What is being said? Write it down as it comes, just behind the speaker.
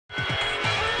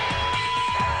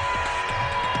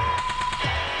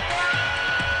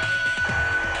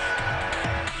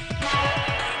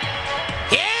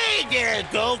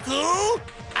there, Goku!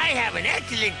 I have an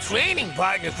excellent training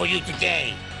partner for you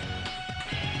today.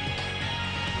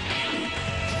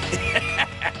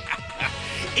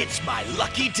 It's my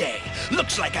lucky day.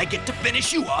 Looks like I get to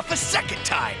finish you off a second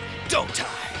time, don't I?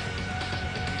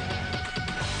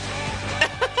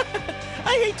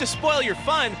 I hate to spoil your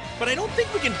fun, but I don't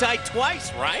think we can die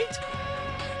twice, right?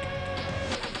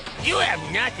 You have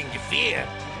nothing to fear,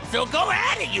 so go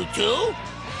at it, you two!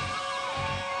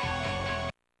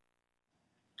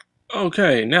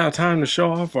 Okay, now time to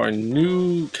show off our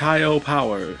new Kaio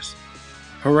powers.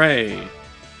 Hooray!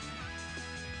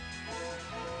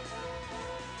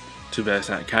 Too bad it's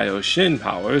not Kaioshin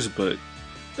powers, but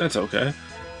that's okay.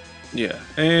 Yeah,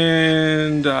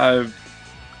 and I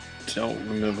don't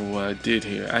remember what I did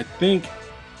here. I think...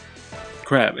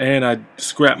 Crap, and I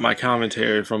scrapped my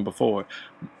commentary from before.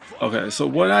 Okay, so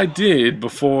what I did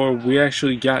before we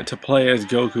actually got to play as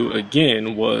Goku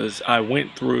again was I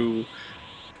went through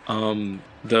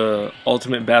the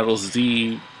Ultimate Battle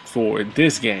Z for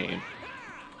this game.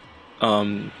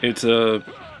 It's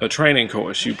a training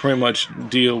course. You pretty much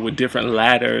deal with different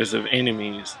ladders of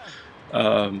enemies,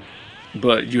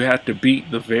 but you have to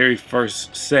beat the very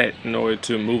first set in order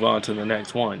to move on to the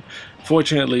next one.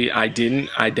 Fortunately, I didn't.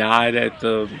 I died at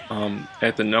the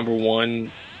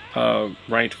 #1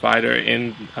 ranked fighter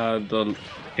in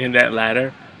that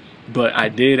ladder, but I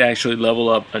did actually level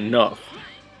up enough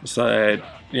so that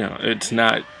it's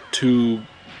not too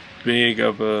big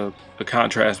of a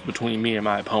contrast between me and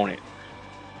my opponent.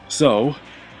 So,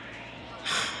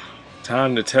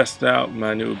 time to test out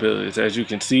my new abilities. As you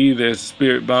can see, there's a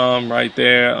Spirit Bomb right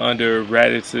there under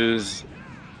Raditz'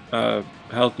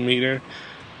 health meter,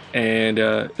 and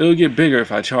it'll get bigger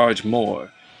if I charge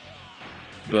more.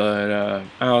 But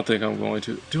I don't think I'm going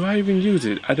to. Do I even use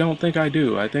it? I don't think I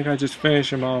do. I think I just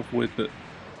finish him off with the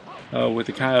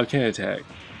Kaioken attack.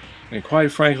 And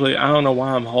quite frankly, I don't know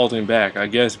why I'm holding back. I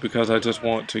guess because I just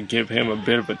want to give him a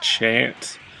bit of a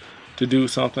chance to do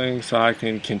something, so I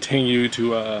can continue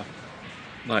to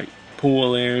like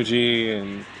pool energy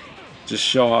and just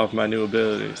show off my new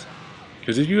abilities.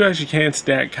 Because if you actually can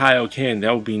stack Kaioken,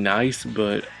 that would be nice,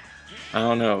 but I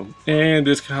don't know. And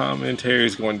this commentary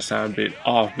is going to sound a bit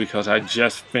off because I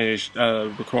just finished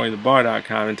recording the Bardock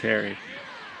commentary.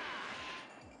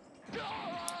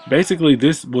 Basically,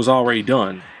 this was already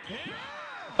done.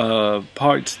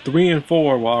 Parts 3 and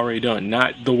 4 were already done,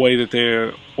 not the way that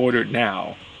they're ordered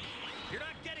now.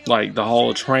 Like the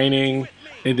whole training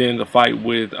and then the fight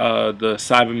with the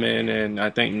Cybermen and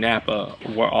I think Nappa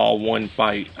were all one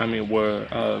fight. I mean, were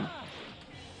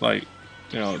like,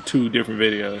 2 different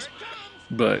videos.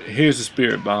 But here's the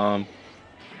Spirit Bomb.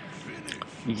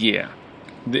 Yeah,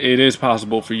 it is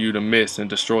possible for you to miss and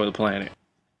destroy the planet,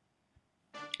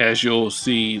 as you'll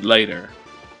see later,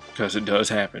 because it does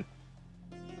happen.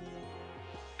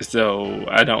 So,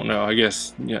 I don't know, I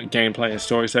guess, gameplay and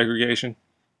story segregation.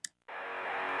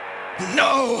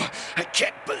 No! I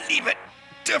can't believe it!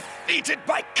 Defeated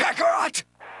by Kakarot!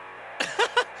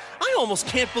 I almost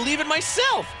can't believe it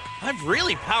myself! I've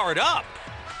really powered up!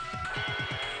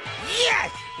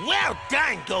 Yes! Well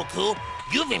done, Goku!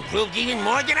 You've improved even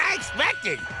more than I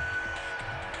expected!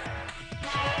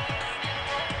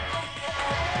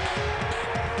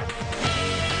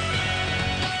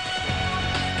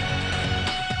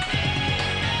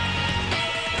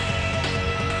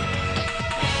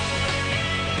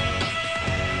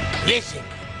 Listen,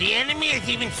 the enemy is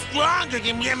even stronger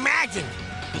than we imagined.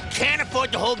 You can't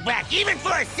afford to hold back, even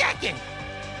for a second.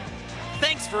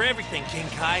 Thanks for everything, King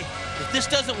Kai. If this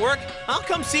doesn't work, I'll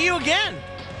come see you again.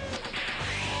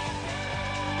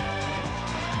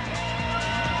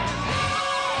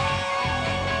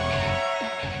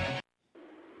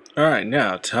 Alright,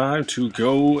 now time to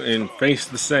go and face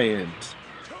the Saiyans.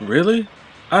 Really?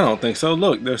 I don't think so.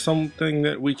 Look, there's something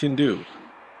that we can do.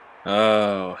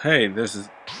 Oh, hey, this is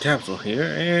Capsule here,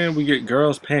 and we get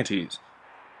girls' panties.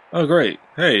 Oh, great.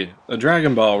 Hey, a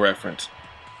Dragon Ball reference.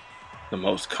 The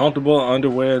most comfortable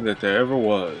underwear that there ever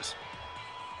was.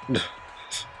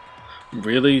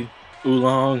 Really,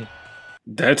 Oolong?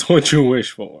 That's what you wish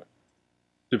for.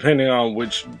 Depending on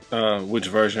which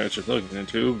version that you're looking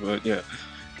into, but yeah.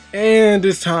 And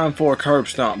it's time for a curb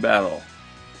stomp battle.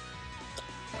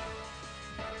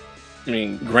 I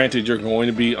mean, granted, you're going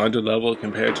to be under level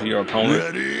compared to your opponent.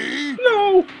 Ready?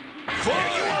 No!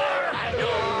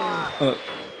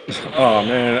 Oh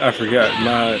man, I forgot.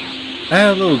 I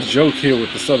had a little joke here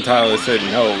with the subtitle that said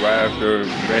no right after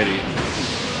ready.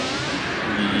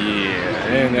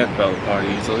 Yeah, and that fell apart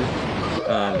easily.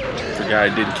 Forgot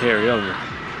it didn't carry over.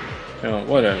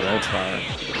 Whatever, that's fine.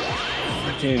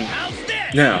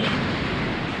 Now,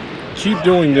 keep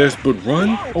doing this, but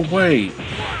run away.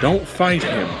 Don't fight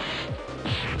him.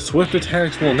 Swift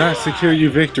attacks will not secure you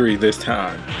victory this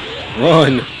time.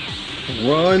 Run.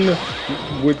 Run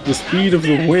with the speed of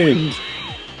the wind.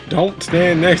 Don't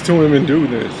stand next to him and do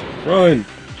this. Run.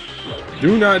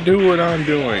 Do not do what I'm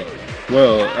doing.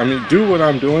 Well, I mean, do what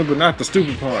I'm doing, but not the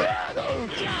stupid part.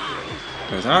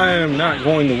 Because I am not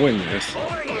going to win this.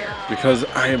 Because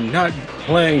I am not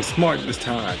playing smart this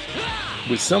time.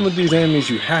 With some of these enemies,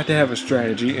 you have to have a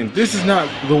strategy, and this is not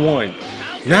the one.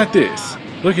 Not this.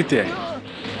 Look at that.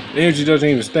 The energy doesn't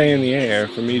even stay in the air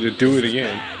for me to do it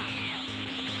again.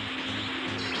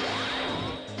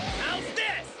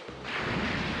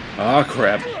 Ah,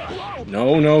 crap.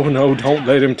 No, no, no, don't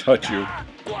let him touch you.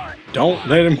 Don't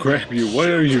let him grab you. What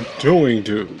are you doing,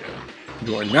 dude?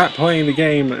 You are not playing the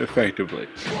game effectively.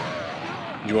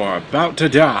 You are about to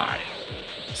die.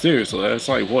 Seriously, that's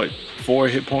like, what, 4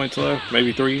 hit points left?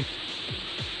 Maybe 3?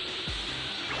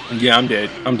 Yeah, I'm dead.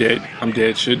 I'm dead. I'm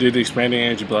dead. Should do the expanding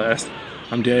energy blast.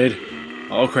 I'm dead.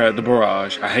 Oh crap, the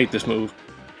barrage. I hate this move.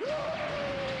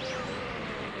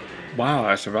 Wow,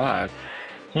 I survived.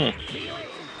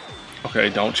 Okay,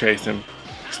 don't chase him.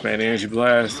 Expanding energy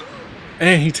blast.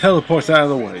 And he teleports out of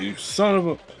the way, you son of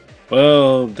a...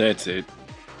 Well, that's it.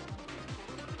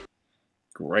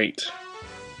 Great.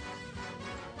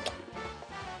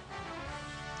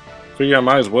 Figure I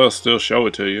might as well still show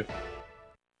it to you.